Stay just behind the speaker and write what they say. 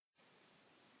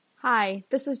Hi,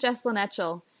 this is Jesslyn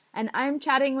Etchell, and I'm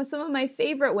chatting with some of my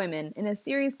favorite women in a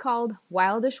series called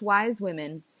Wildish Wise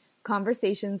Women,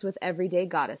 Conversations with Everyday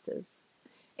Goddesses.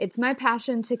 It's my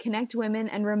passion to connect women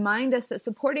and remind us that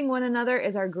supporting one another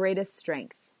is our greatest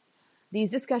strength.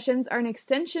 These discussions are an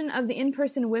extension of the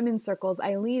in-person women's circles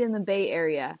I lead in the Bay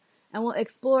Area, and will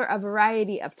explore a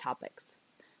variety of topics.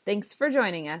 Thanks for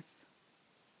joining us.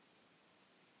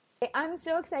 I'm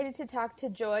so excited to talk to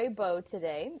Joy Bowe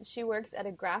today. She works at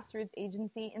a grassroots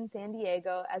agency in San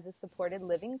Diego as a supported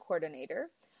living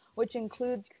coordinator, which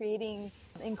includes creating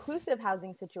inclusive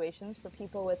housing situations for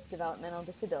people with developmental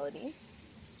disabilities.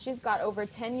 She's got over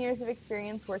 10 years of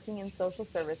experience working in social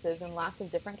services in lots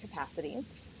of different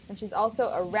capacities, and she's also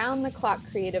a round-the-clock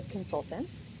creative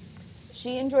consultant.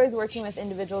 She enjoys working with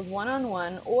individuals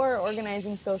one-on-one or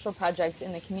organizing social projects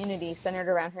in the community centered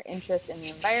around her interest in the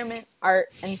environment, art,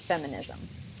 and feminism.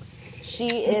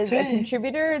 She is a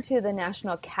contributor to the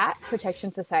National Cat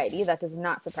Protection Society, that does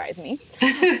not surprise me,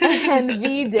 and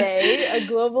V-Day, a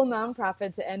global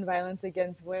nonprofit to end violence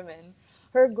against women.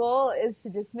 Her goal is to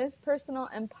dismiss personal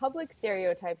and public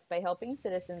stereotypes by helping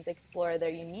citizens explore their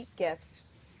unique gifts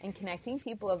and connecting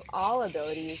people of all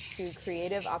abilities to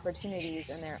creative opportunities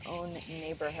in their own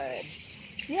neighborhood.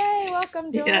 Yay,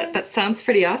 welcome, Joy. Yeah, that sounds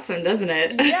pretty awesome, doesn't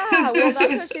it? Yeah, well,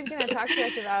 that's what she's going to talk to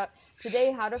us about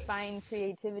today, how to find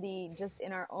creativity just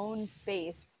in our own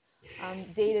space,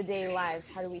 day-to-day lives.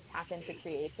 How do we tap into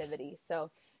creativity?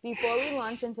 So before we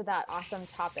launch into that awesome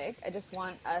topic, I just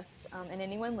want us and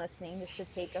anyone listening just to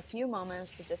take a few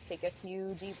moments to just take a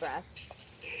few deep breaths,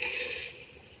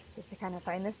 just to kind of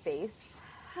find the space.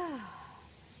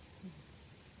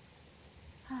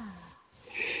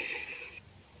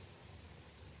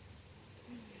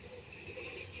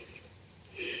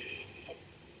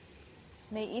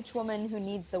 May each woman who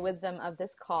needs the wisdom of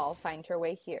this call find her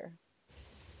way here.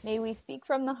 May we speak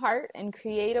from the heart and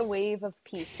create a wave of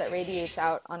peace that radiates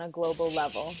out on a global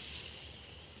level.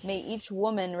 May each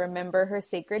woman remember her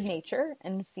sacred nature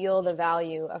and feel the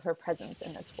value of her presence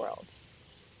in this world.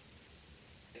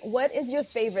 What is your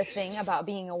favorite thing about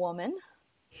being a woman?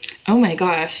 Oh my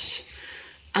gosh.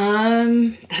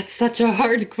 That's such a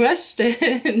hard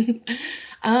question.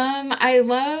 I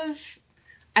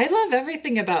love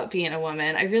everything about being a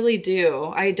woman. I really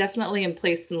do. I definitely am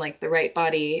placed in like the right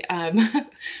body.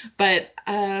 But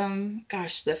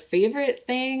gosh, the favorite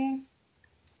thing,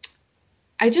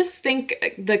 I just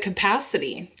think the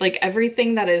capacity, like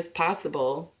everything that is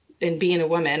possible in being a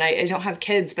woman. I don't have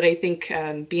kids, but I think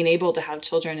being able to have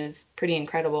children is pretty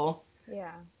incredible.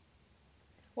 Yeah.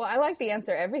 Well, I like the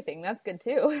answer everything. That's good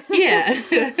too. Yeah.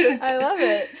 I love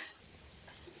it.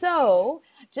 So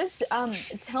just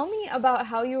tell me about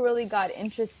how you really got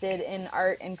interested in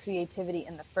art and creativity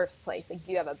in the first place. Like,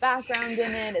 do you have a background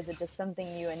in it? Is it just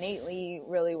something you innately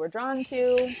really were drawn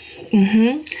to?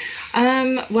 hmm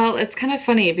well, it's kind of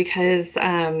funny because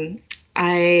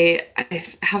I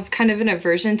have kind of an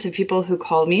aversion to people who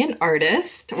call me an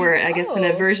artist, or I guess an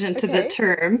Oh, aversion to the okay.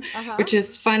 term, Uh-huh. which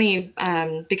is funny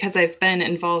because I've been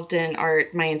involved in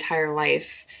art my entire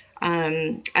life.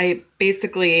 I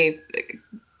basically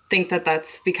think that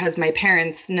that's because my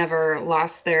parents never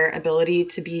lost their ability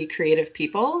to be creative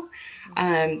people.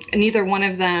 And neither one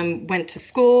of them went to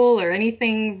school or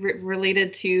anything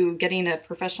related to getting a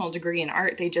professional degree in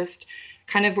art. They just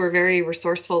kind of were very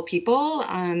resourceful people.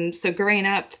 So growing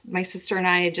up, my sister and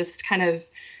I just kind of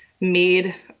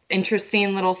made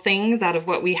interesting little things out of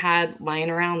what we had lying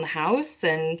around the house.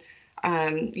 And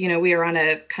we were on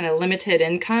a kind of limited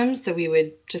income, so we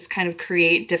would just kind of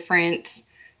create different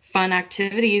fun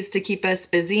activities to keep us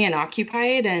busy and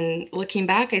occupied. And looking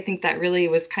back, I think that really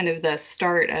was kind of the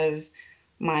start of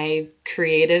my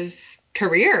creative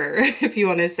career, if you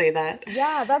want to say that.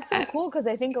 Yeah, that's so cool because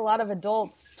I think a lot of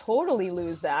adults totally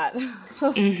lose that.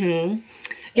 hmm So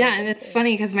Yeah, and it's interesting.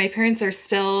 funny because my parents are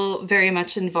still very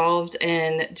much involved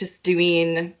in just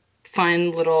doing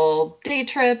fun little day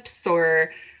trips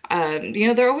or,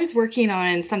 they're always working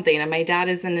on something. And my dad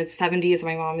is in his 70s,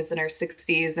 my mom is in her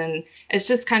 60s, and it's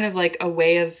just kind of like a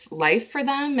way of life for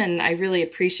them. And I really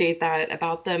appreciate that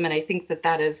about them. And I think that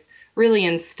that has really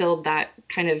instilled that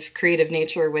kind of creative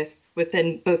nature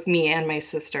within both me and my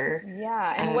sister.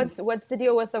 Yeah, and Um, what's the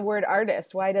deal with the word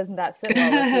artist? Why doesn't that sit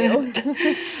well with you?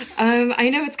 I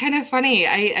know it's kind of funny.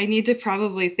 I need to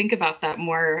probably think about that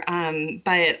more.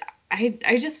 But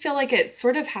I just feel like it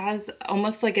sort of has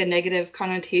almost like a negative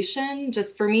connotation.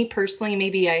 Just for me personally,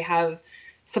 maybe I have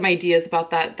some ideas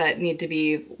about that that need to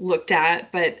be looked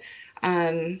at. But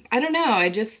I don't know. I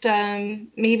just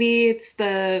maybe it's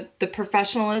the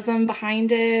professionalism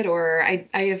behind it, or I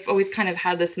have always kind of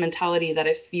had this mentality that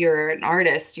if you're an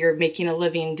artist, you're making a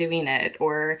living doing it,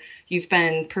 or you've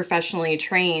been professionally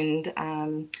trained.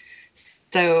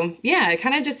 So yeah, I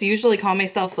kind of just usually call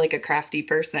myself like a crafty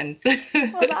person.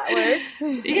 Well, that works.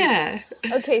 Yeah.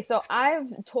 Okay, so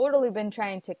I've totally been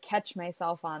trying to catch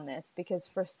myself on this because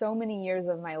for so many years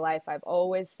of my life, I've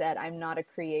always said I'm not a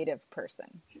creative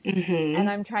person. And Hmm.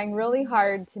 I'm trying really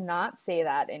hard to not say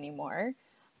that anymore.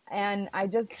 And I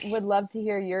just would love to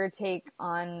hear your take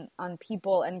on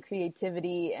people and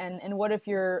creativity and what if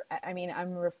you're, I mean,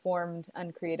 I'm a reformed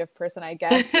uncreative person, I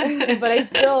guess, but I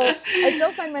still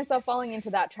find myself falling into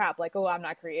that trap like, oh, I'm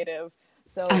not creative.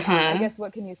 So I Uh-huh. guess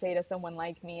what can you say to someone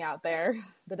like me out there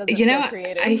that doesn't You feel know,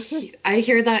 creative? I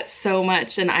hear that so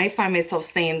much, and I find myself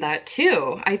saying that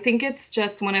too. I think it's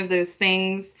just one of those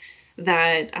things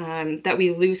that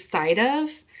we lose sight of.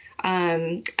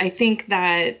 I think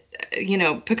that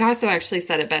Picasso actually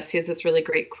said it best. He has this really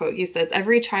great quote. He says,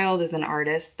 "Every child is an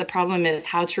artist. The problem is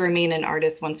how to remain an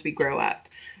artist once we grow up."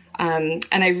 And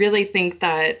I really think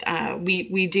that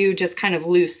we do just kind of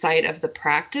lose sight of the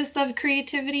practice of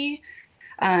creativity.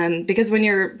 Because when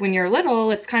you're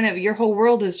little, it's kind of your whole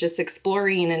world is just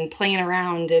exploring and playing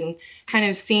around and kind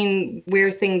of seeing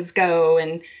where things go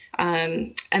and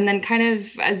then kind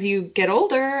of as you get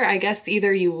older, I guess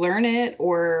either you learn it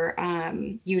or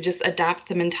you just adapt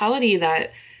the mentality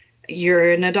that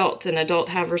you're an adult and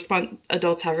adults have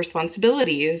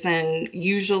responsibilities, and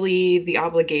usually the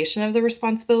obligation of the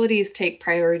responsibilities take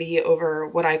priority over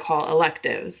what I call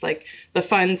electives, like the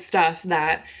fun stuff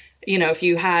that if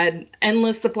you had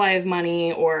endless supply of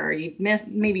money or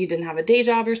maybe you didn't have a day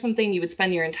job or something, you would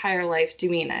spend your entire life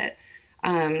doing it.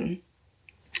 Um,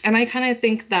 and I kind of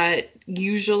think that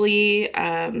usually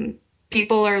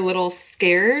people are a little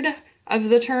scared of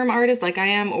the term artist, like I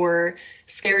am, or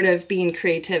scared of being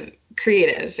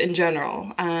creative in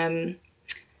general.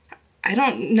 I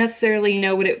don't necessarily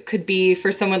know what it could be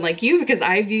for someone like you because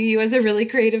I view you as a really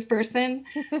creative person.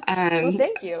 Well, Um,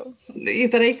 thank you.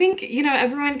 but I think,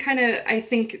 everyone kind of, I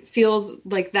think, feels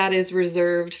like that is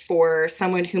reserved for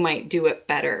someone who might do it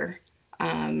better.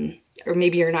 Um, or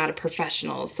maybe you're not a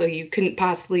professional, so you couldn't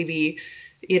possibly be,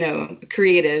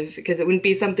 creative because it wouldn't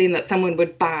be something that someone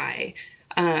would buy.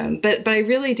 But I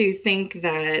really do think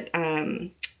that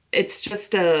it's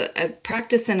just a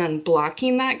practice in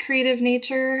unblocking that creative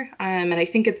nature. And I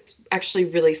think it's actually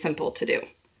really simple to do.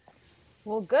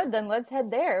 Well, good. Then let's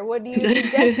head there. What do you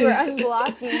suggest for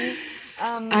unblocking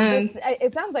um, this?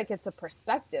 It sounds like it's a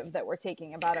perspective that we're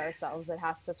taking about ourselves that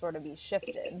has to sort of be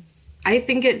shifted. I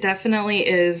think it definitely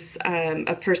is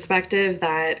a perspective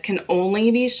that can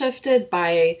only be shifted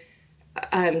by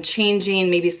changing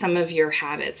maybe some of your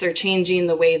habits or changing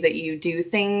the way that you do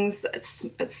things,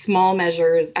 small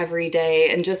measures every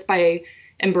day. And just by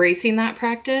embracing that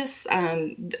practice,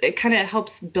 it kind of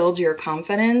helps build your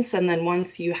confidence. And then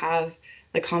once you have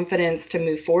the confidence to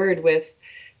move forward with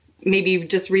maybe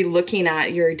just re-looking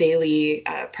at your daily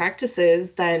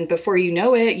practices, then before you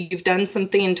know it, you've done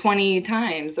something 20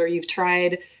 times or you've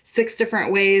tried six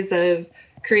different ways of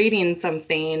creating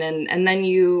something, and then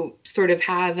you sort of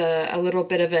have a little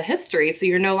bit of a history. So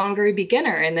you're no longer a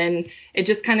beginner, and then it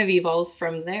just kind of evolves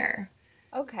from there.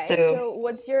 Okay, So so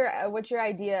what's your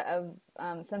idea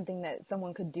of something that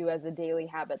someone could do as a daily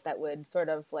habit that would sort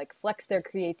of like flex their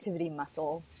creativity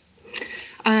muscle?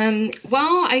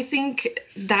 well, I think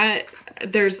that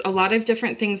there's a lot of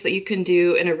different things that you can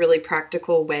do in a really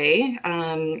practical way.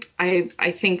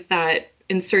 I think that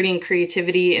inserting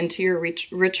creativity into your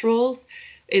rituals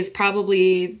is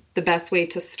probably the best way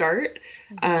to start.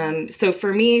 Hmm. So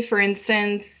for me, for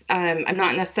instance, I'm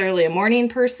not necessarily a morning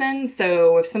person.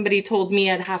 So if somebody told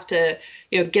me I'd have to,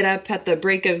 get up at the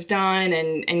break of dawn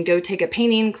and go take a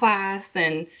painting class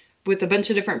and with a bunch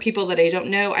of different people that I don't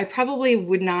know, I probably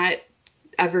would not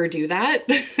ever do that.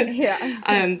 Yeah.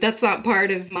 That's not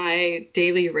part of my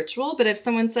daily ritual. But if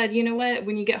someone said, you know what,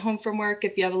 when you get home from work,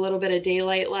 if you have a little bit of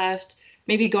daylight left,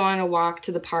 maybe go on a walk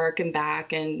to the park and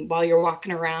back. And while you're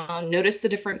walking around, notice the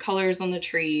different colors on the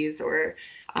trees, or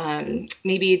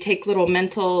maybe take little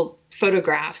mental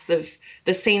photographs of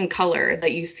the same color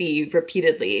that you see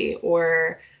repeatedly.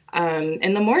 Or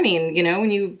in the morning,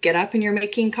 when you get up and you're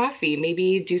making coffee,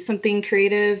 maybe do something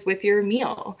creative with your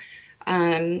meal.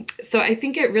 So I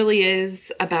think it really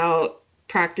is about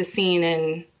practicing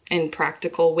in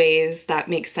practical ways that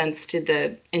make sense to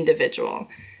the individual.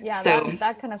 Yeah, that So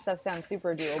that kind of stuff sounds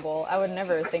super doable. I would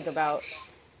never think about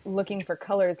looking for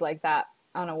colors like that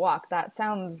on a walk. That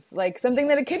sounds like something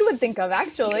that a kid would think of,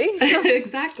 actually.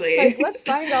 Exactly. Like, let's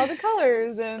find all the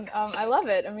colors. And I love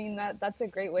it. I mean, that's a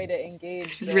great way to engage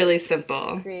It's the really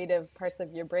simple. creative parts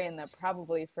of your brain that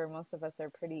probably for most of us are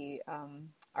pretty,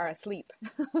 are asleep.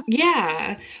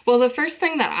 Yeah. Well, the first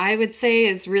thing that I would say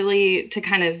is really to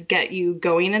kind of get you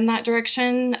going in that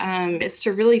direction, is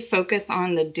to really focus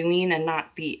on the doing and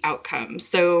not the outcome.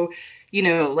 So,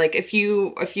 like if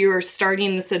you're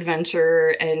starting this adventure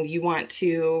and you want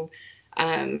to,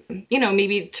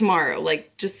 maybe tomorrow,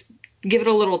 like just give it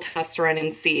a little test run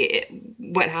and see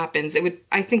what happens.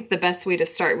 I think the best way to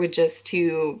start would just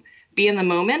to be in the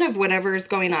moment of whatever is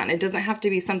going on. It doesn't have to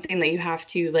be something that you have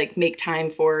to like make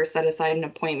time for, set aside an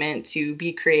appointment to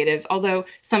be creative. Although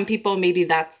some people, maybe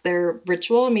that's their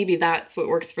ritual, maybe that's what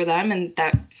works for them, and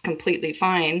that's completely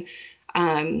fine.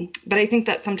 But I think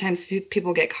that sometimes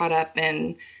people get caught up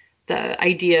in the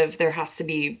idea of there has to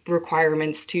be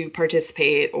requirements to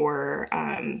participate, or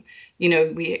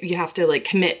you have to like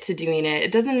commit to doing it.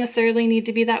 It doesn't necessarily need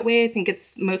to be that way. I think it's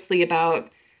mostly about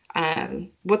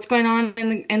what's going on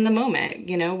in the moment.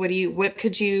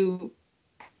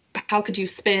 How could you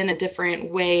spin a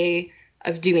different way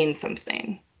of doing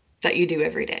something that you do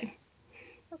every day?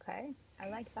 Okay, I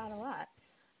like that a lot.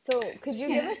 So could you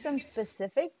give us some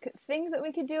specific things that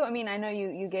we could do? I mean, I know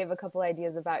you gave a couple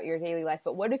ideas about your daily life,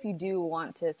 but what if you do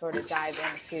want to sort of dive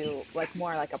into like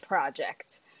more like a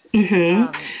project,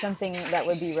 something that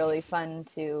would be really fun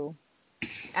to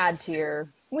add to your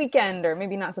weekend, or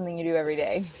maybe not something you do every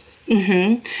day?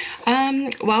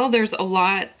 Well, there's a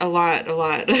lot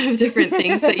of different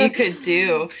things that you could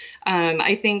do.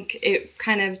 I think it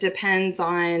kind of depends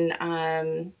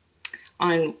on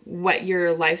what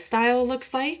your lifestyle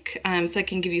looks like. So I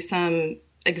can give you some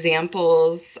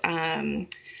examples.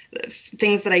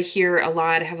 Things that I hear a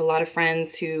lot. I have a lot of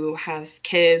friends who have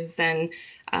kids, and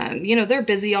they're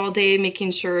busy all day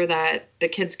making sure that the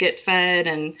kids get fed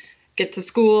and get to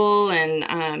school,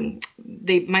 and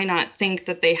they might not think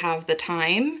that they have the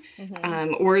time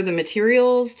or the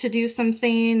materials to do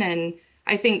something. And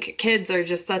I think kids are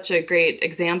just such a great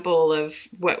example of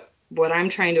what I'm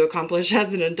trying to accomplish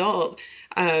as an adult.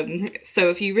 So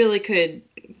if you really could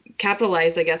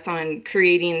capitalize, I guess, on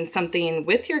creating something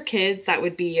with your kids, that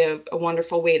would be a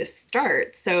wonderful way to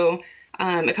start. So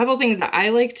a couple things that I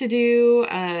like to do,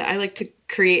 I like to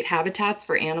create habitats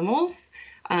for animals.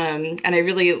 And I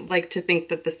really like to think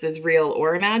that this is real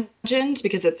or imagined,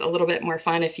 because it's a little bit more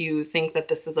fun if you think that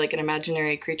this is like an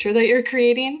imaginary creature that you're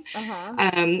creating.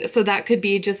 So that could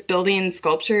be just building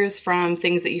sculptures from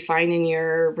things that you find in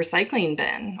your recycling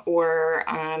bin, or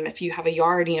if you have a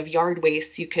yard and you have yard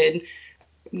waste, you could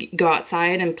go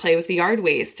outside and play with the yard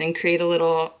waste and create a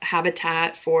little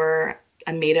habitat for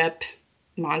a made-up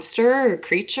monster or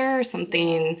creature, or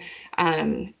something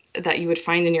that you would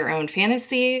find in your own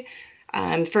fantasy.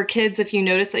 For kids, if you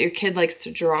notice that your kid likes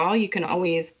to draw, you can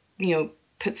always,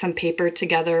 put some paper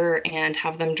together and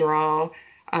have them draw,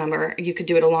 or you could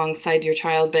do it alongside your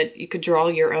child, but you could draw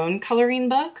your own coloring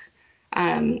book.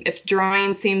 If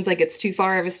drawing seems like it's too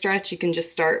far of a stretch, you can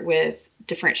just start with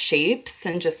different shapes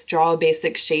and just draw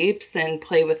basic shapes and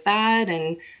play with that,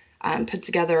 and put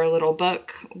together a little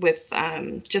book with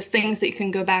just things that you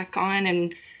can go back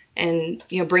on and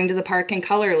bring to the park and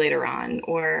color later on,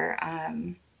 or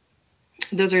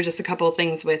those are just a couple of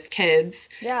things with kids.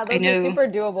 Yeah, those are super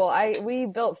doable. We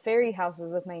built fairy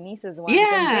houses with my nieces once,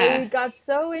 and they got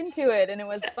so into it, and it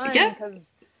was fun because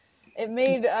it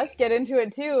made us get into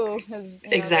it too.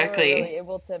 Exactly. They were really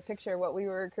able to picture what we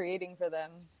were creating for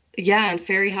them. Yeah, and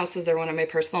fairy houses are one of my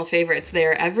personal favorites.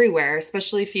 They're everywhere,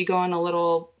 especially if you go on a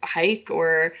little hike,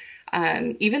 or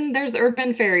even there's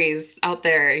urban fairies out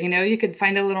there. You could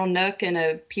find a little nook and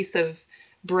a piece of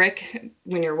brick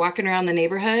when you're walking around the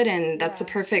neighborhood, and that's a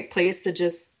perfect place to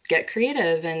just get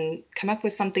creative and come up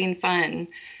with something fun.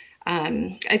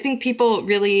 I think people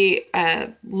really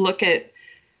look at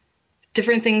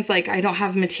different things like, I don't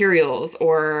have materials,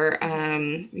 or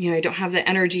I don't have the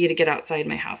energy to get outside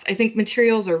my house. I think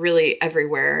materials are really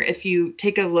everywhere. If you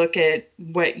take a look at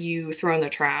what you throw in the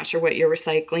trash or what you're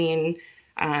recycling,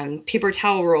 paper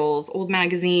towel rolls, old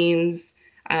magazines,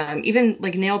 even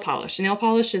like nail polish. Nail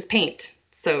polish is paint.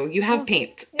 So you have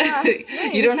paint. Yeah,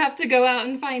 nice. You don't have to go out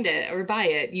and find it or buy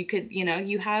it. You could,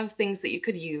 you have things that you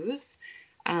could use.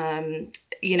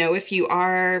 If you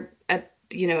are,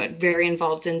 very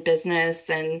involved in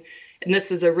business, and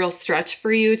this is a real stretch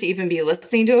for you to even be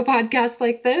listening to a podcast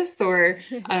like this, or,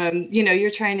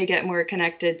 you're trying to get more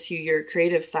connected to your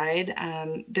creative side.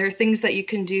 There are things that you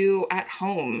can do at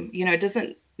home. It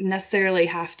doesn't necessarily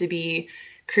have to be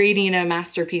creating a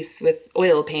masterpiece with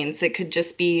oil paints. It could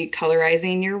just be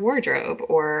colorizing your wardrobe.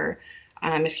 Or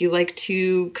if you like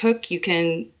to cook, you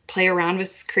can play around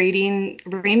with creating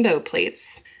rainbow plates.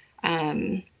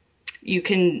 You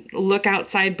can look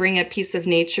outside, bring a piece of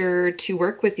nature to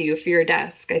work with you for your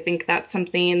desk. I think that's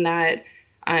something that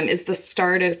is the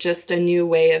start of just a new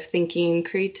way of thinking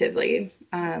creatively.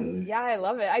 Yeah, I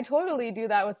love it. I totally do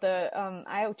that with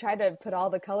I try to put all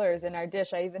the colors in our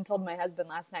dish. I even told my husband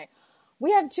last night,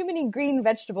 we have too many green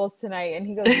vegetables tonight. And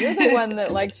he goes, you're the one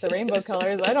that likes the rainbow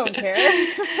colors. I don't care.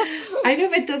 I know,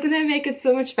 but doesn't it make it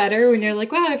so much better when you're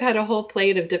like, wow, I've had a whole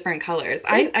plate of different colors?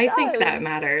 I think that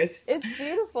matters. It's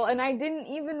beautiful. And I didn't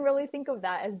even really think of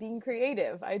that as being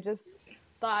creative. I just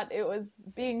thought it was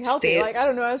being healthy. Like, I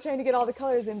don't know, I was trying to get all the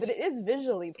colors in, but it is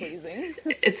visually pleasing.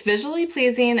 It's visually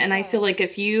pleasing, and I feel like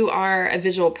if you are a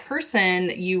visual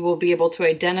person, you will be able to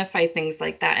identify things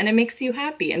like that, and it makes you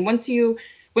happy. And once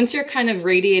you're kind of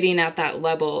radiating at that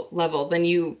level, then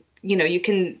you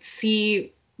can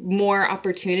see more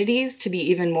opportunities to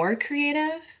be even more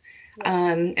creative,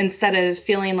 instead of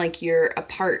feeling like you're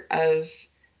apart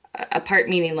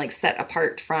meaning like set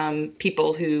apart from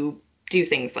people who do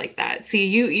things like that. See,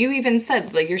 you even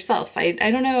said like yourself, I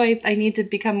don't know, I need to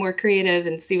become more creative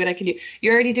and see what I can do.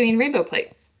 You're already doing rainbow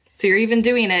plates. So you're even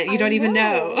doing it. You don't even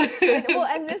know. Well,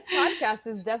 and this podcast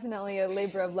is definitely a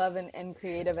labor of love and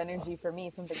creative energy for me,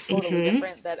 something totally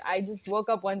different that I just woke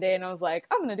up one day and I was like,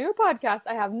 I'm going to do a podcast.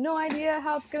 I have no idea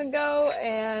how it's going to go,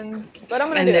 but I'm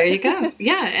going to do it. And there you go.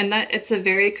 Yeah. And it's a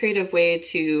very creative way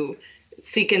to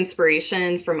seek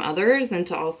inspiration from others and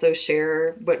to also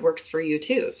share what works for you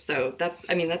too. So that's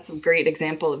a great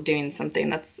example of doing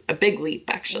something that's a big leap,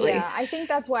 actually. Yeah, I think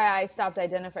that's why I stopped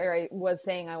identifying, or I was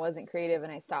saying I wasn't creative,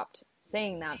 and I stopped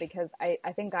saying that because I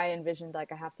think I envisioned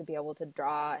like I have to be able to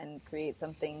draw and create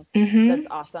something that's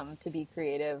awesome to be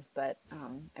creative. But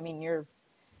you're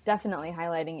definitely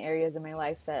highlighting areas in my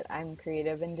life that I'm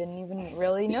creative and didn't even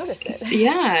really notice it.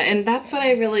 Yeah, and that's what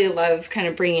I really love kind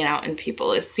of bringing out in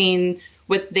people, is seeing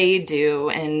what they do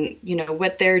and,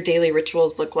 what their daily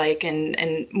rituals look like.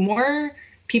 And more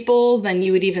people than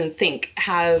you would even think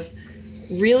have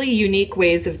really unique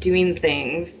ways of doing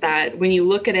things that when you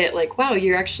look at it like, wow,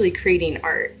 you're actually creating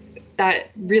art. That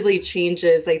really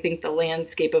changes, I think, the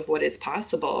landscape of what is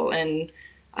possible. And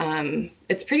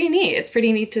it's pretty neat. It's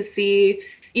pretty neat to see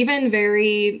even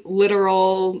very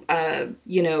literal,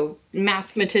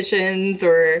 mathematicians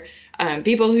or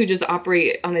people who just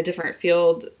operate on a different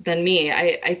field than me.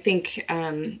 I think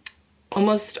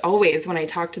almost always when I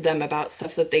talk to them about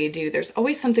stuff that they do, there's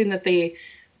always something that they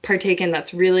partake in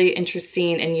that's really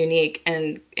interesting and unique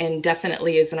and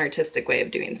definitely is an artistic way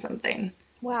of doing something.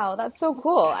 Wow, that's so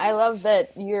cool. I love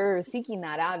that you're seeking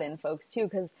that out in folks too,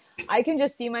 because I can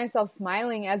just see myself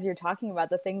smiling as you're talking about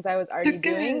the things I was already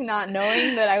doing, not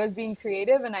knowing that I was being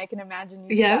creative, and I can imagine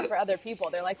you do that for other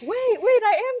people. They're like, wait,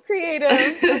 I am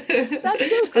creative. That's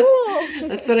so cool.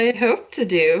 That's what I hope to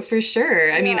do, for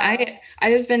sure. I mean, I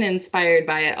have been inspired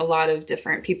by a lot of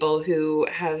different people who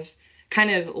have kind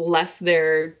of left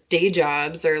their day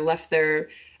jobs or left their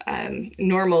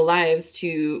normal lives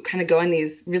to kind of go on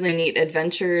these really neat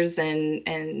adventures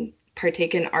and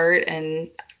partake in art. And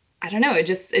I don't know,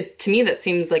 to me, that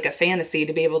seems like a fantasy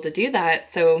to be able to do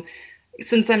that. So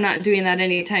since I'm not doing that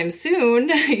anytime soon,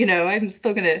 I'm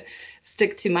still going to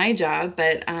stick to my job.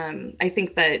 But I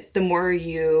think that the more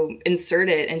you insert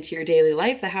it into your daily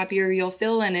life, the happier you'll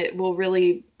feel. And it will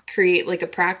really create like a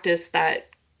practice that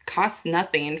costs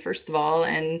nothing, first of all,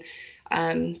 and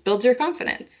builds your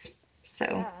confidence. So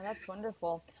yeah, that's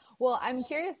wonderful. Well, I'm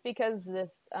curious because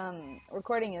this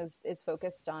recording is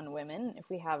focused on women. If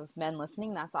we have men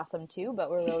listening, that's awesome too. But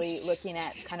we're really looking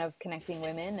at kind of connecting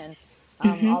women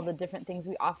and all the different things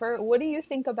we offer. What do you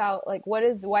think about why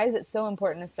is it so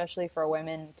important, especially for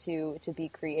women, to be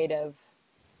creative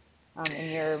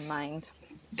in your mind?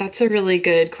 That's a really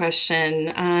good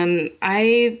question.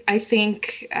 I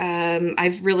think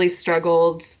I've really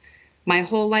struggled my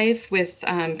whole life with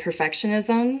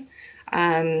perfectionism.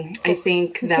 I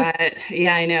think that,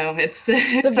 I know it's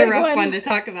a rough one to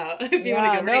talk about if you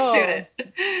want to go right to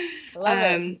it. Love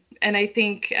it. And I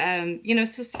think,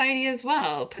 society as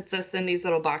well puts us in these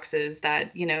little boxes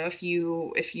that, if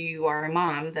you are a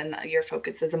mom, then your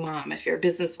focus is a mom. If you're a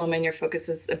businesswoman, your focus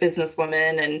is a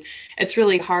businesswoman. And it's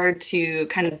really hard to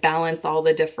kind of balance all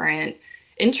the different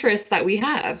interests that we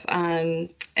have. And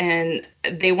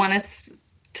they want us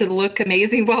to look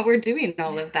amazing while we're doing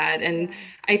all of that. And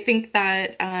I think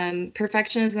that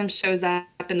perfectionism shows up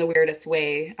in the weirdest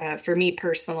way. For me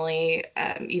personally,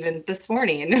 even this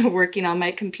morning, working on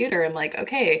my computer, I'm like,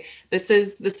 okay, this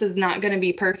is not going to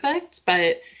be perfect,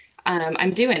 but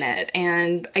I'm doing it.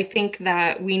 And I think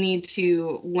that we need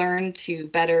to learn to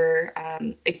better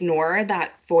ignore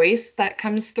that voice that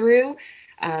comes through,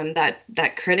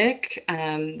 that critic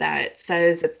that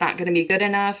says it's not going to be good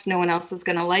enough. No one else is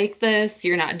going to like this.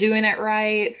 You're not doing it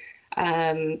right.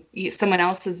 Someone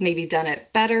else has maybe done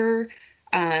it better.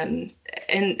 Um,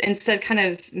 and instead, kind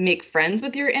of make friends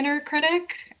with your inner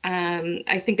critic.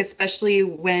 I think especially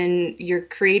when you're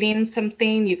creating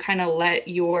something, you kind of let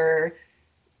your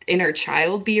inner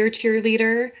child be your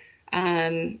cheerleader.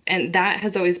 And that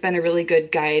has always been a really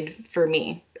good guide for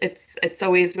me. It's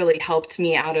always really helped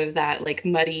me out of that like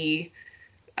muddy,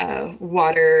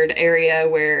 watered area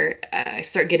where I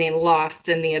start getting lost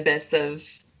in the abyss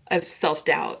of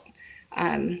self-doubt.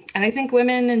 And I think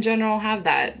women in general have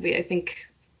that. I think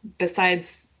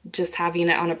besides just having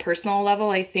it on a personal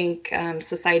level, I think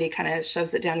society kind of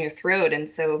shoves it down your throat. And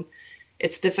so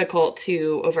it's difficult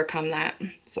to overcome that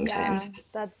sometimes. Yeah,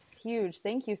 that's huge.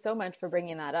 Thank you so much for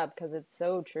bringing that up because it's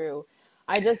so true.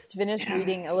 I just finished Yeah.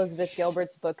 reading Elizabeth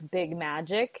Gilbert's book, Big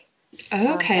Magic,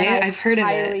 and Okay, I I've heard of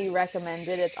it. highly recommend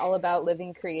it. It's all about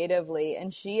living creatively,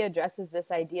 and she addresses this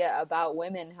idea about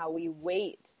women, how we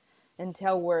wait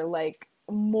until we're like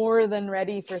more than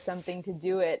ready for something to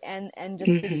do it, and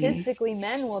just Hmm. statistically,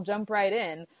 men will jump right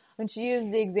in. And she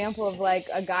used the example of like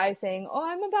a guy saying, "Oh,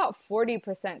 I'm about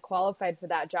 40% qualified for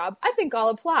that job. I think I'll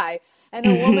apply." And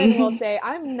a woman will say,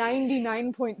 "I'm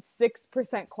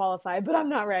 99.6% qualified, but I'm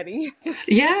not ready."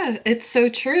 Yeah, it's so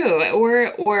true.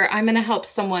 Or I'm going to help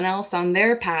someone else on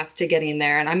their path to getting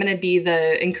there, and I'm going to be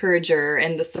the encourager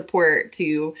and the support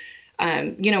to,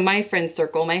 my friend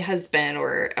circle, my husband,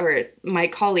 or my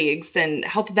colleagues, and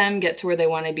help them get to where they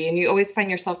want to be. And you always find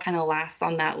yourself kind of last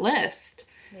on that list.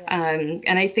 Yeah.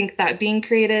 And I think that being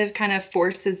creative kind of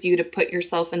forces you to put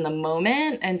yourself in the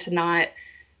moment and to not,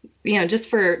 just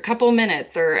for a couple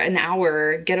minutes or an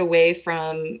hour, get away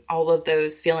from all of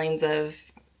those feelings of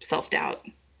self-doubt,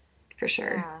 for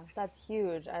sure. Yeah, that's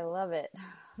huge. I love it.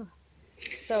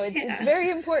 So it's Yeah, very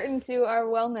important to our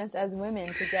wellness as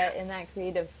women to get in that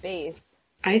creative space.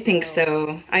 I think So,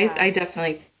 so. I yeah.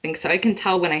 definitely think so. I can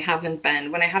tell when I haven't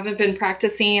been. When I haven't been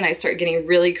practicing, I start getting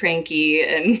really cranky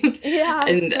and Yeah.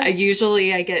 and I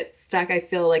get stuck. I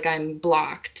feel like I'm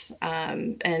blocked.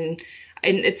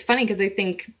 And it's funny because I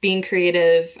think being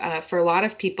creative for a lot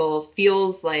of people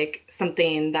feels like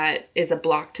something that is a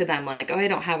block to them, like, oh, I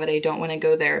don't have it, I don't want to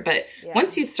go there. But Yeah.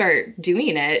 once you start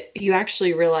doing it, you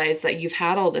actually realize that you've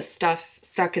had all this stuff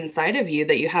stuck inside of you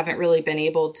that you haven't really been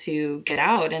able to get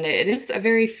out. And it is a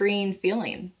very freeing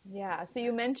feeling. Yeah. So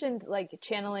you mentioned like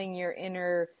channeling your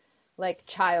inner like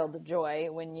child joy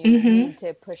when you Hmm. need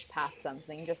to push past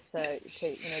something just to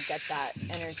get that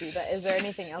energy. But is there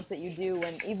anything else that you do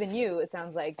when even you, it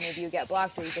sounds like maybe you get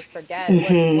blocked or you just forget?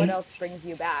 What Hmm. else brings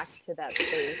you back to that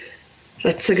space?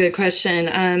 That's a good question.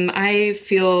 I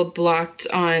feel blocked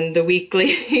on the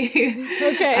weekly.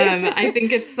 Okay. I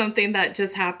think it's something that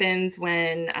just happens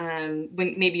when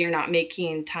maybe you're not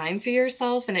making time for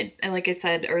yourself, and like I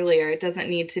said earlier, it doesn't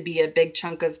need to be a big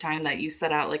chunk of time that you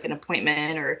set out, like an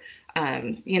appointment, or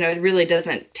it really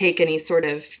doesn't take any sort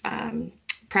of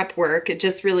prep work. It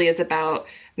just really is about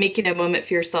making a moment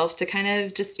for yourself to kind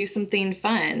of just do something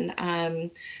fun.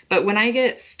 But when I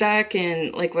get stuck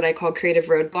in like what I call creative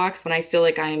roadblocks, when I feel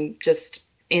like I'm just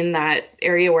in that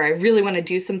area where I really want to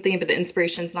do something, but the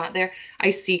inspiration's not there, I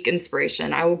seek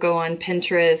inspiration. I will go on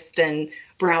Pinterest and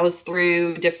browse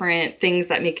through different things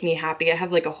that make me happy. I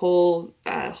have like a whole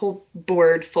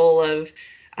board full of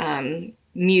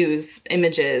muse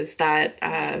images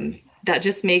Nice. that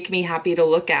just make me happy to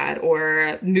look at,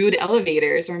 or mood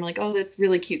elevators where I'm like, oh, that's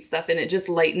really cute stuff, and it just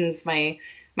lightens my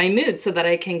mood so that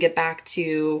I can get back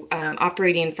to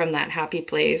operating from that happy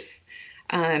place.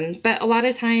 But a lot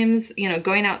of times,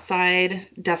 going outside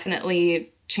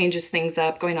definitely changes things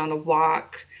up. Going on a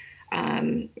walk.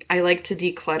 I like to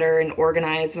declutter and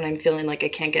organize when I'm feeling like I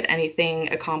can't get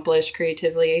anything accomplished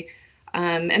creatively.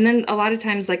 And then a lot of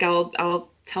times, like I'll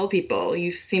tell people,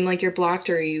 you seem like you're blocked,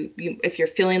 or you if you're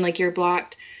feeling like you're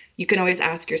blocked, you can always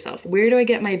ask yourself, where do I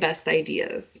get my best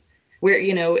ideas? Where,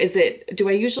 do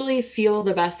I usually feel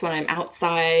the best when I'm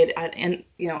outside and,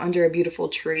 under a beautiful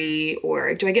tree,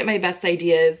 or do I get my best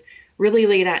ideas really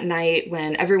late at night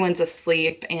when everyone's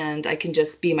asleep and I can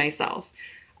just be myself?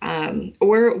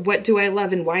 Or what do I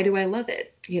love and why do I love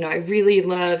it? I really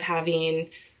love having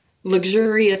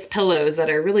luxurious pillows that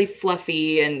are really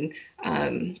fluffy and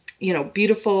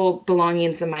beautiful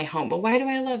belongings in my home. But why do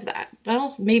I love that?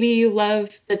 Well, maybe you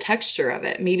love the texture of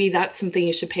it. Maybe that's something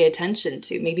you should pay attention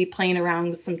to. Maybe playing around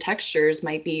with some textures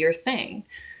might be your thing.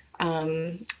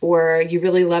 or you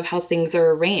really love how things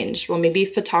are arranged. Well, maybe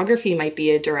photography might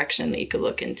be a direction that you could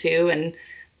look into, and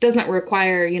doesn't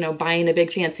require, buying a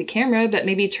big fancy camera, but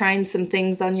maybe trying some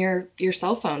things on your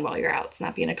cell phone while you're out,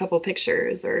 snapping a couple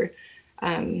pictures, or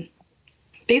um,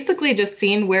 basically just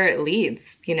seeing where it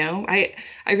leads. I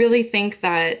really think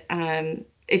that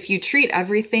if you treat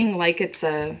everything like it's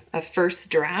a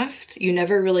first draft, you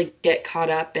never really get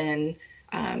caught up in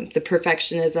the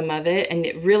perfectionism of it, and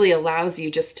it really allows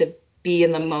you just to be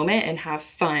in the moment and have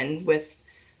fun with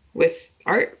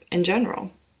art in general.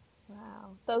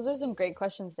 Wow, those are some great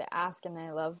questions to ask, and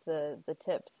I love the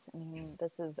tips. I mean, I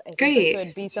think this Great.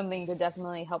 would be something to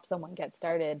definitely help someone get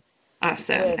started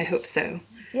Awesome. with. I hope so.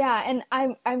 Yeah, and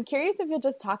I'm curious if you'll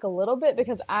just talk a little bit,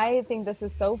 because I think this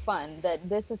is so fun that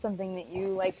this is something that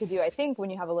you like to do. I think when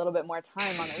you have a little bit more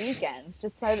time on the weekends,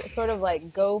 just sort of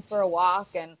like go for a walk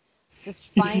and just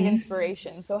find Mhm.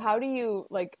 inspiration. So how do you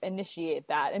like initiate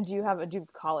that? And do you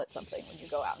call it something when you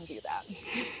go out and do that?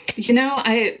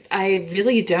 I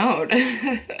really don't.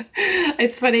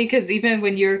 It's funny because even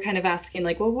when you're kind of asking,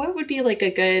 like, well, what would be like a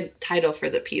good title for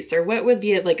the piece, or what would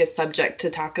be like a subject to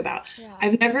talk about? Yeah.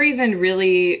 I've never even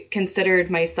really considered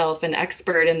myself an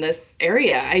expert in this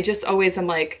area. I just always am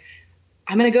like,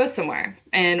 I'm gonna go somewhere,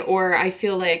 or I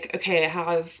feel like, okay, I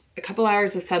have a couple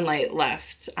hours of sunlight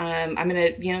left. I'm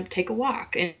gonna, take a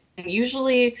walk. And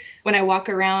usually when I walk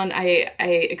around, I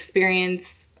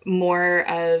experience more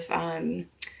of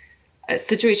a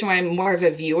situation where I'm more of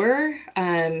a viewer,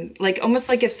 like almost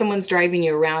like if someone's driving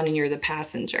you around and you're the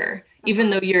passenger, even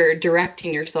Uh-huh. though you're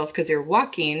directing yourself because you're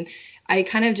walking. I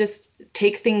kind of just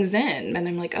take things in, and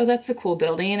I'm like, oh, that's a cool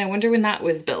building. I wonder when that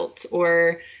was built,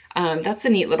 or that's a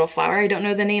neat little flower. I don't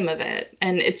know the name of it.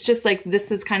 And it's just like,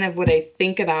 this is kind of what I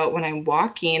think about when I'm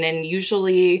walking. And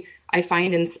usually I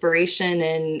find inspiration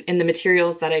in the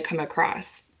materials that I come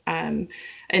across.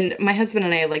 And my husband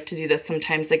and I like to do this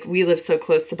sometimes. Like, we live so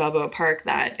close to Balboa Park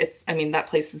that I mean, that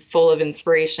place is full of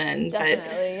inspiration, but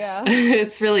Definitely, yeah.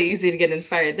 it's really easy to get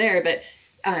inspired there. But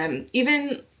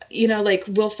even, like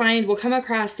we'll come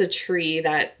across a tree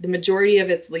that the majority of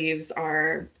its leaves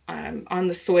are on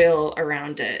the soil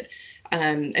around it.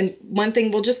 And one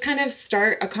thing, we'll just kind of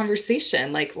start a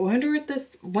conversation like, wonder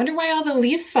why all the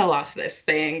leaves fell off this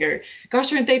thing, or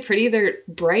gosh, aren't they pretty? They're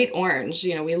bright orange.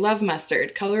 We love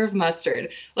mustard, color of mustard.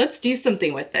 Let's do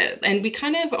something with it. And we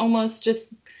kind of almost just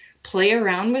play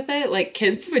around with it like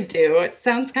kids would do. It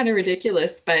sounds kind of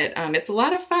ridiculous, but it's a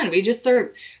lot of fun. We just sort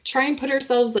of try and put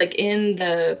ourselves like in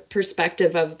the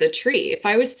perspective of the tree. If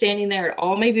I was standing there,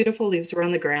 all my beautiful leaves were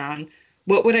on the ground,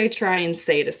 what would I try and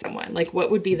say to someone? Like, what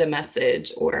would be the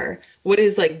message, or what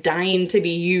is like dying to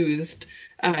be used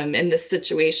in this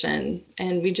situation?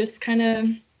 And we just kind of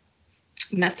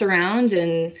mess around.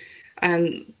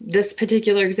 And this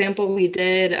particular example we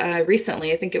did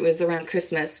recently, I think it was around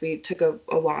Christmas, we took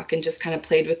a walk and just kind of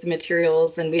played with the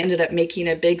materials, and we ended up making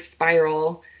a big a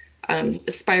spiral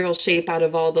shape out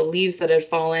of all the leaves that had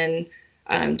fallen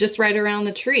just right around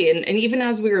the tree. And even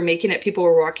as we were making it, people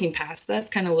were walking past us,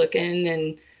 kind of looking.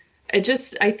 And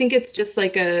I think it's just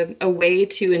like a way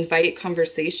to invite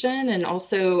conversation, and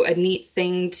also a neat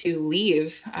thing to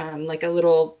leave, like a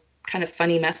little kind of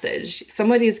funny message.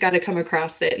 Somebody's got to come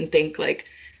across it and think like,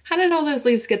 how did all those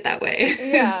leaves get that way?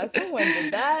 Yeah, someone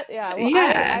did that. Yeah, well, I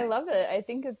Yeah. love it. I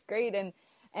think it's great. And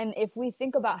if we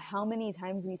think about how many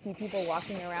times we see people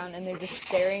walking around and they're just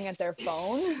staring at their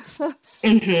phone, I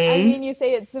Hmm. mean, you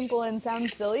say it's simple and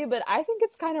sounds silly, but I think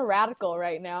it's kind of radical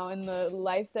right now in the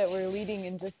life that we're leading.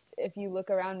 And just if you look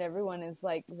around, everyone is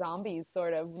like zombies,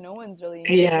 sort of. No one's really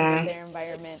engaging with Yeah, their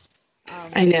environment.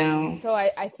 I know. So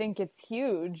I think it's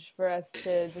huge for us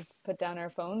to just put down our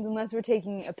phones, unless we're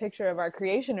taking a picture of our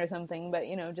creation or something, but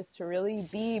just to really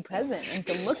be present and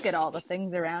to look at all the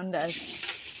things around us.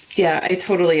 Yeah, I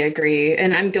totally agree.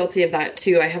 And I'm guilty of that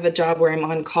too. I have a job where I'm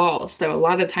on call. So a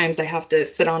lot of times I have to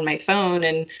sit on my phone,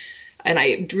 and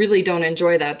I really don't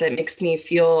enjoy that. That makes me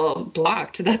feel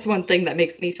blocked. That's one thing that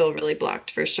makes me feel really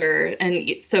blocked for sure.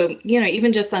 And so,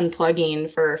 even just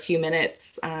unplugging for a few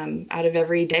minutes out of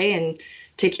every day and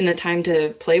taking the time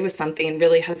to play with something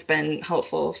really has been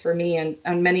helpful for me, and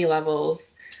on many levels.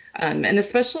 And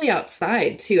especially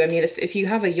outside too. I mean, if you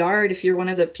have a yard, if you're one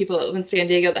of the people that live in San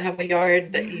Diego that have a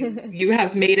yard, that you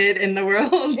have made it in the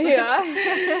world.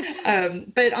 Yeah.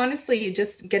 But honestly,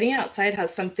 just getting outside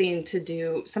has something to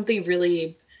do, something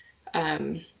really,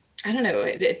 um, I don't know,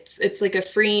 it's like a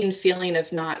freeing feeling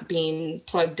of not being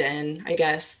plugged in, I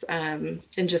guess, and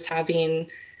just having,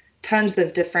 tons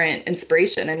of different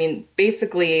inspiration. I mean,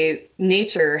 basically,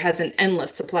 nature has an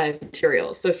endless supply of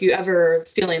materials. So if you ever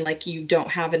feeling like you don't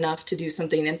have enough to do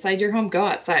something inside your home, go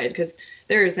outside because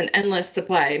there is an endless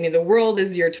supply. I mean, the world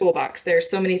is your toolbox. There are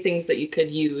so many things that you could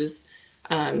use,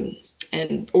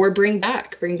 and or bring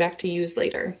back to use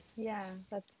later. Yeah,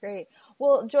 that's great.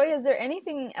 Well, Joy, is there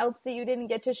anything else that you didn't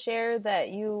get to share that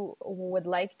you would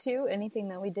like to? Anything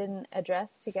that we didn't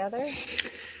address together?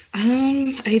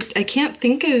 I can't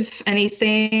think of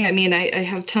anything. I mean, I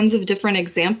have tons of different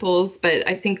examples, but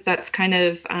I think that's kind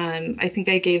of, I think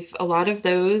I gave a lot of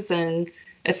those. And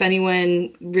if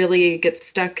anyone really gets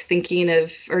stuck thinking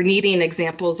of or needing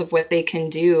examples of what they can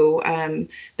do,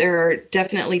 there are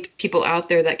definitely people out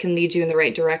there that can lead you in the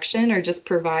right direction or just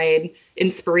provide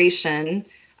inspiration.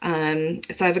 So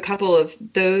I have a couple of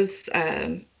those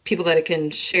people that I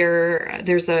can share.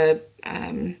 There's a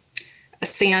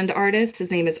sand artist.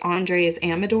 His name is Andres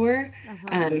Amador.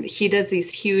 He does these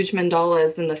huge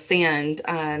mandalas in the sand.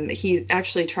 He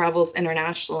actually travels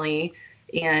internationally,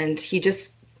 and he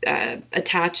just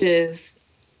attaches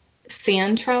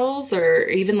sand trowels, or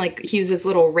even like he uses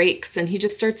little rakes, and he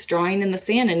just starts drawing in the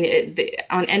sand. And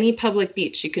on any public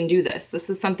beach, you can do this. This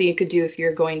is something you could do if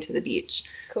you're going to the beach.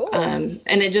 Cool. And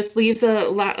it just leaves a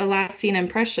lasting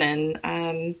impression.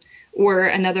 Or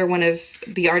another one of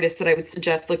the artists that I would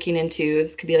suggest looking into,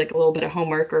 is could be like a little bit of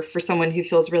homework, or for someone who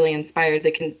feels really inspired,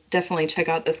 they can definitely check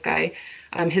out this guy.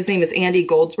 His name is Andy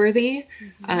Goldsworthy.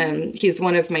 He's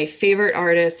one of my favorite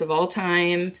artists of all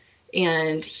time,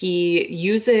 and he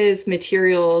uses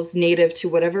materials native to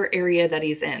whatever area that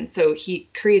he's in. So he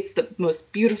creates the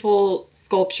most beautiful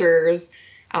sculptures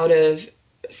out of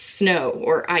snow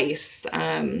or ice,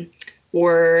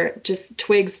 or just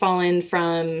twigs fallen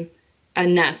from a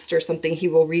nest or something. He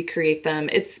will recreate them.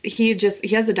 He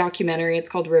has a documentary. It's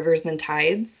called Rivers and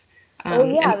Tides.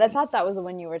 I thought that was the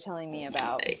one you were telling me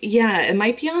about. Yeah, it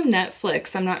might be on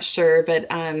Netflix. I'm not sure, but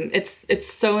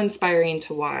it's so inspiring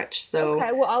to watch. So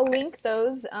okay, well, I'll link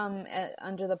those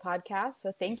under the podcast.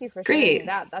 So thank you for sharing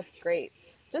that. That's great.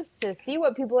 Just to see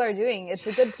what people are doing. It's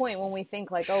a good point when we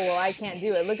think like, oh, well, I can't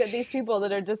do it. Look at these people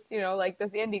that are just, like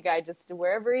this Andy guy, just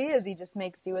wherever he is, he just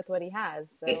makes do with what he has.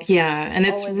 So yeah, and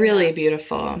it's really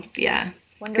beautiful. Yeah.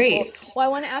 Wonderful. Great. Well, I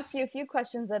want to ask you a few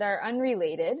questions that are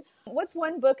unrelated. What's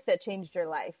one book that changed your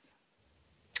life?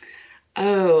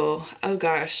 Oh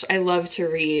gosh, I love to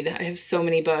read. I have so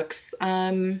many books.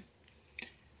 Well,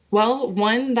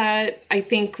 one that I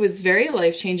think was very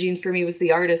life-changing for me was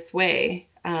The Artist's Way.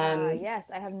 Yes,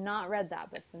 I have not read that,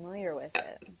 but familiar with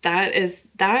it.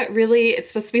 It's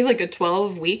supposed to be like a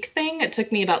 12-week thing. It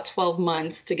took me about 12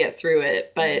 months to get through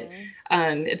it, but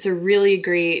it's a really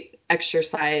great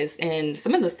exercise in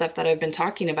some of the stuff that I've been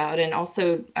talking about, and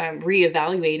also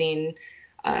reevaluating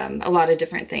a lot of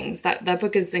different things. That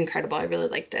book is incredible. I really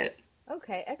liked it.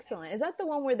 Okay, excellent. Is that the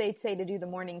one where they say to do the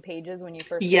morning pages when you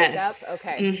first Yes. wake up?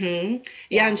 Okay. Mm-hmm.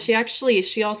 Yeah, and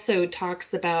she also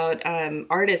talks about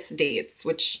artist dates,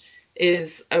 which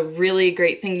is a really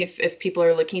great thing if people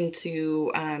are looking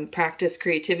to practice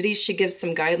creativity. She gives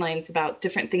some guidelines about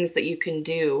different things that you can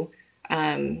do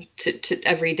to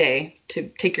every day to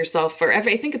take yourself,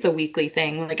 I think it's a weekly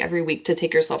thing, like every week to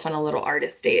take yourself on a little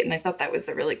artist date. And I thought that was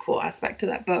a really cool aspect to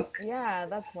that book. Yeah,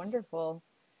 that's wonderful.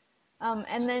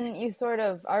 And then you sort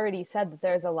of already said that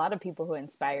there's a lot of people who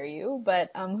inspire you,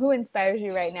 but who inspires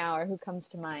you right now, or who comes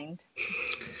to mind?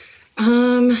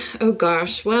 Oh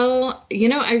gosh. Well,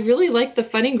 I really like the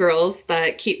funny girls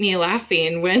that keep me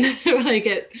laughing when I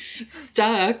get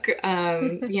stuck.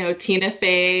 Tina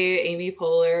Fey, Amy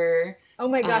Poehler. Oh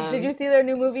my gosh, did you see their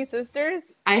new movie,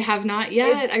 Sisters? I have not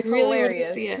yet. It's I really hilarious.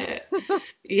 want to see it.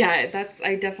 Yeah,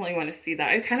 I definitely want to see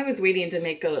that. I kind of was waiting to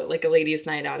make a ladies'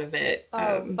 night out of it.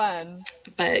 Oh, fun.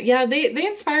 But yeah, they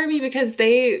inspire me because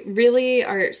they really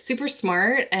are super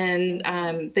smart,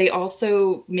 and they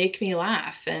also make me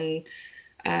laugh. And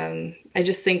I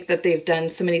just think that they've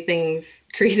done so many things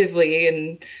creatively,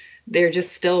 and they're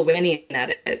just still winning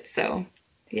at it. So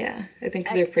yeah, I think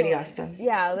they're pretty awesome.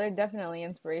 Yeah, they're definitely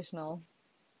inspirational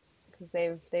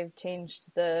because they've changed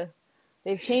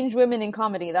women in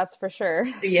comedy, that's for sure.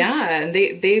 Yeah, and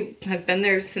they have been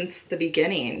there since the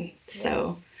beginning.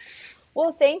 So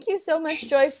well, thank you so much,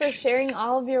 Joy, for sharing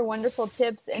all of your wonderful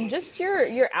tips and just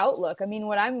your outlook. I mean,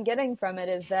 what I'm getting from it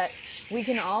is that we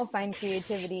can all find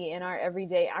creativity in our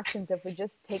everyday actions if we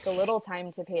just take a little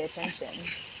time to pay attention.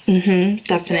 Mm-hmm,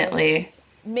 definitely. Just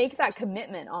make that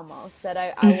commitment almost that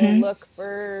I will look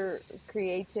for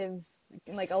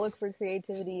I'll look for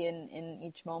creativity in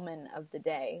each moment of the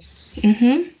day.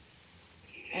 Mm-hmm.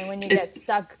 And when you get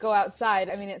stuck, go outside.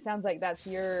 I mean, it sounds like that's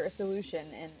your solution.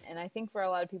 And I think for a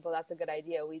lot of people, that's a good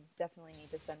idea. We definitely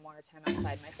need to spend more time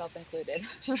outside, myself included.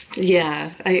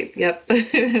 Yeah, yep.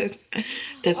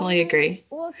 Definitely agree.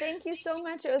 Well, thank you so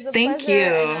much. It was a Thank pleasure. you.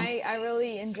 And I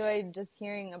really enjoyed just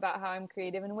hearing about how I'm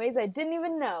creative in ways I didn't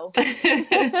even know.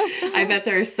 I bet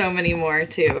there are so many more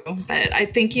too. But I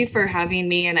thank you for having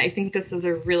me. And I think this is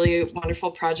a really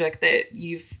wonderful project that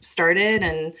you've started.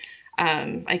 And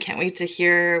I can't wait to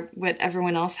hear what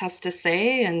everyone else has to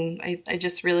say. And I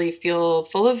just really feel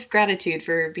full of gratitude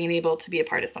for being able to be a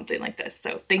part of something like this.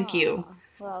 So thank you.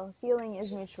 Well, healing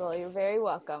is mutual. You're very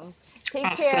welcome. Take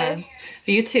Awesome. care.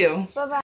 You too. Bye-bye.